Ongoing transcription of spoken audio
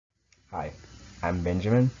Hi, I'm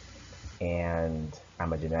Benjamin, and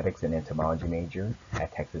I'm a genetics and entomology major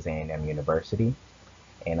at Texas A&M University,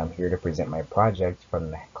 and I'm here to present my project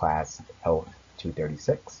from the class Health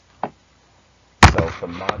 236. So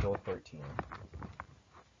from Module 13,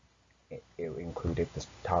 it included this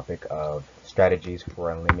topic of strategies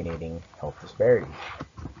for eliminating health disparities,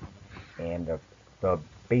 and the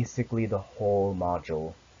basically the whole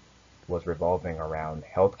module was revolving around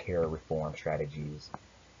healthcare reform strategies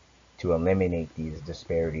to eliminate these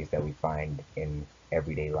disparities that we find in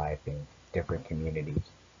everyday life in different communities.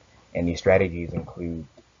 And these strategies include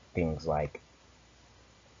things like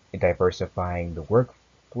diversifying the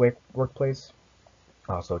workplace,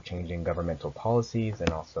 also changing governmental policies, and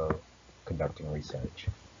also conducting research.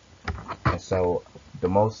 And so the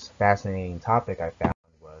most fascinating topic I found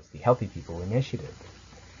was the Healthy People Initiative.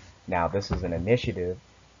 Now, this is an initiative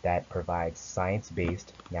that provides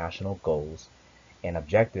science-based national goals and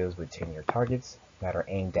objectives with 10-year targets that are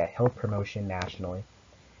aimed at health promotion nationally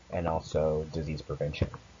and also disease prevention.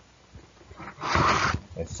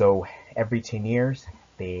 And so every 10 years,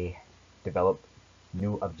 they develop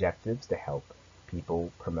new objectives to help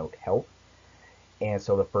people promote health. And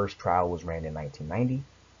so the first trial was ran in 1990,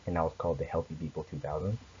 and that was called the Healthy People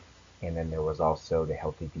 2000. And then there was also the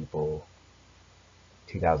Healthy People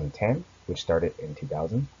 2010, which started in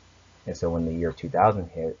 2000. And so when the year 2000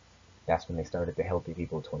 hit, that's when they started the Healthy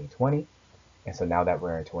People 2020. And so now that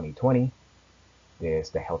we're in 2020, there's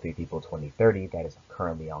the Healthy People 2030 that is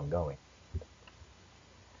currently ongoing.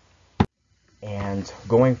 And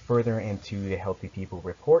going further into the Healthy People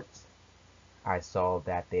reports, I saw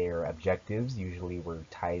that their objectives usually were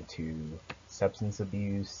tied to substance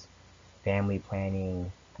abuse, family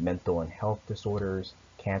planning, mental and health disorders,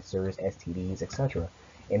 cancers, STDs, etc.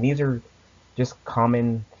 And these are just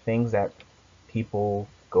common things that people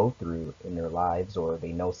go through in their lives, or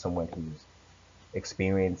they know someone who's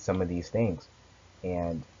experienced some of these things.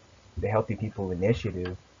 And the Healthy People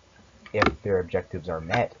Initiative, if their objectives are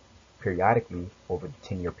met periodically over the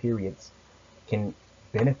 10-year periods, can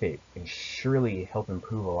benefit and surely help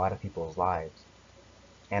improve a lot of people's lives.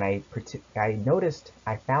 And I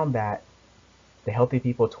found that the Healthy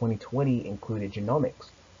People 2020 included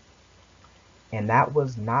genomics. And that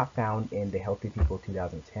was not found in the Healthy People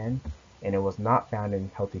 2010, and it was not found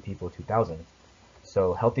in Healthy People 2000.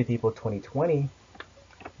 So Healthy People 2020,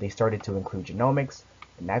 they started to include genomics,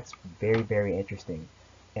 and that's very, very interesting.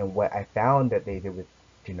 And what I found that they did with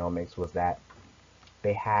genomics was that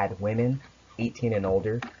they had women 18 and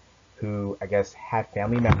older who, I guess, had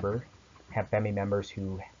family members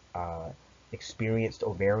who experienced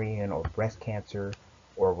ovarian or breast cancer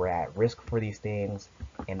or were at risk for these things,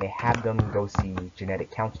 and they had them go see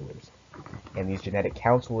genetic counselors. And these genetic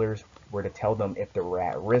counselors were to tell them if they were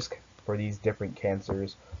at risk for these different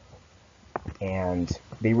cancers, and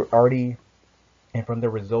they were already, and from the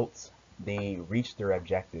results, they reached their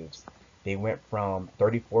objectives. They went from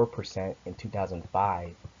 34% in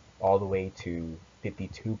 2005 all the way to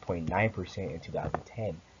 52.9% in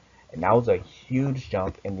 2010. And that was a huge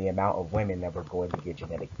jump in the amount of women that were going to get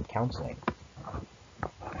genetic counseling.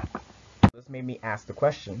 This made me ask the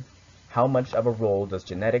question, how much of a role does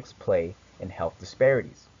genetics play in health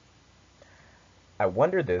disparities? I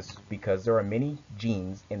wonder this because there are many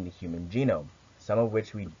genes in the human genome, some of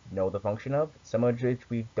which we know the function of, some of which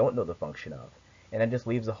we don't know the function of. And that just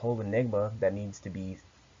leaves a whole enigma that needs to be,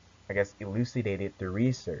 I guess, elucidated through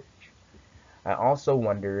research. I also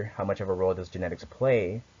wonder how much of a role does genetics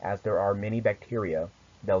play, as there are many bacteria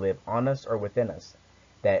that live on us or within us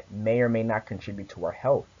that may or may not contribute to our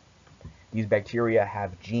health. These bacteria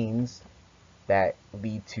have genes that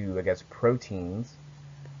lead to, I guess, proteins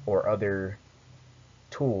or other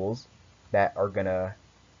tools that are gonna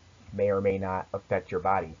may or may not affect your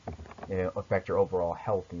body and affect your overall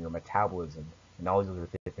health and your metabolism and all these other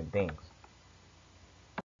different things.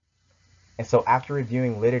 And so after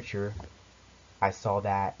reviewing literature, I saw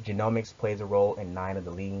that genomics plays a role in 9 of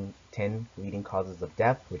the 10 leading causes of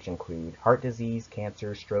death, which include heart disease,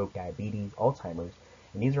 cancer, stroke, diabetes, Alzheimer's.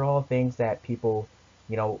 And these are all things that people,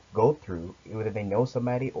 go through, whether they know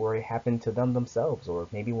somebody or it happened to them themselves or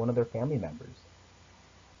maybe one of their family members.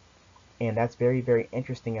 And that's very, very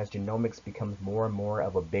interesting as genomics becomes more and more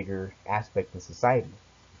of a bigger aspect in society.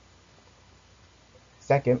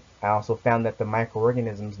 Second, I also found that the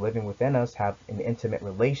microorganisms living within us have an intimate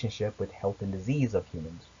relationship with health and disease of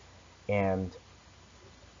humans. And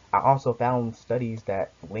I also found studies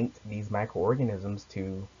that linked these microorganisms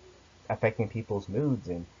to affecting people's moods,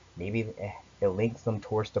 and maybe it links them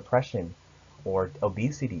towards depression or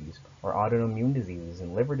obesities or autoimmune diseases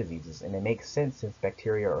and liver diseases. And it makes sense since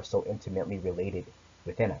bacteria are so intimately related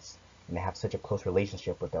within us. and they have such a close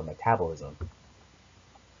relationship with their metabolism.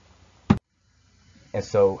 And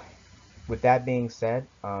so, with that being said,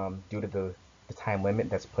 due to the time limit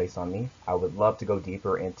that's placed on me, I would love to go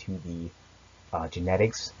deeper into the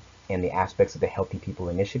genetics and the aspects of the Healthy People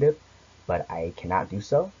Initiative, but I cannot do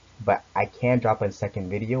so. But I can drop a second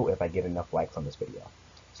video if I get enough likes on this video.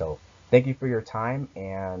 So thank you for your time,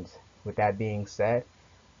 and with that being said,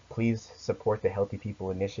 please support the Healthy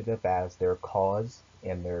People Initiative, as their cause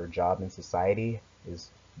and their job in society is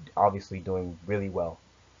obviously doing really well.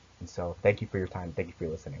 And so thank you for your time. Thank you for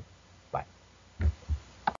listening. Bye.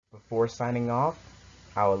 Before signing off,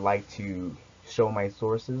 I would like to show my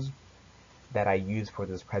sources that I use for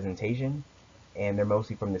this presentation, and they're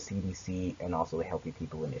mostly from the CDC and also the Healthy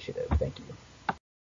People Initiative. Thank you.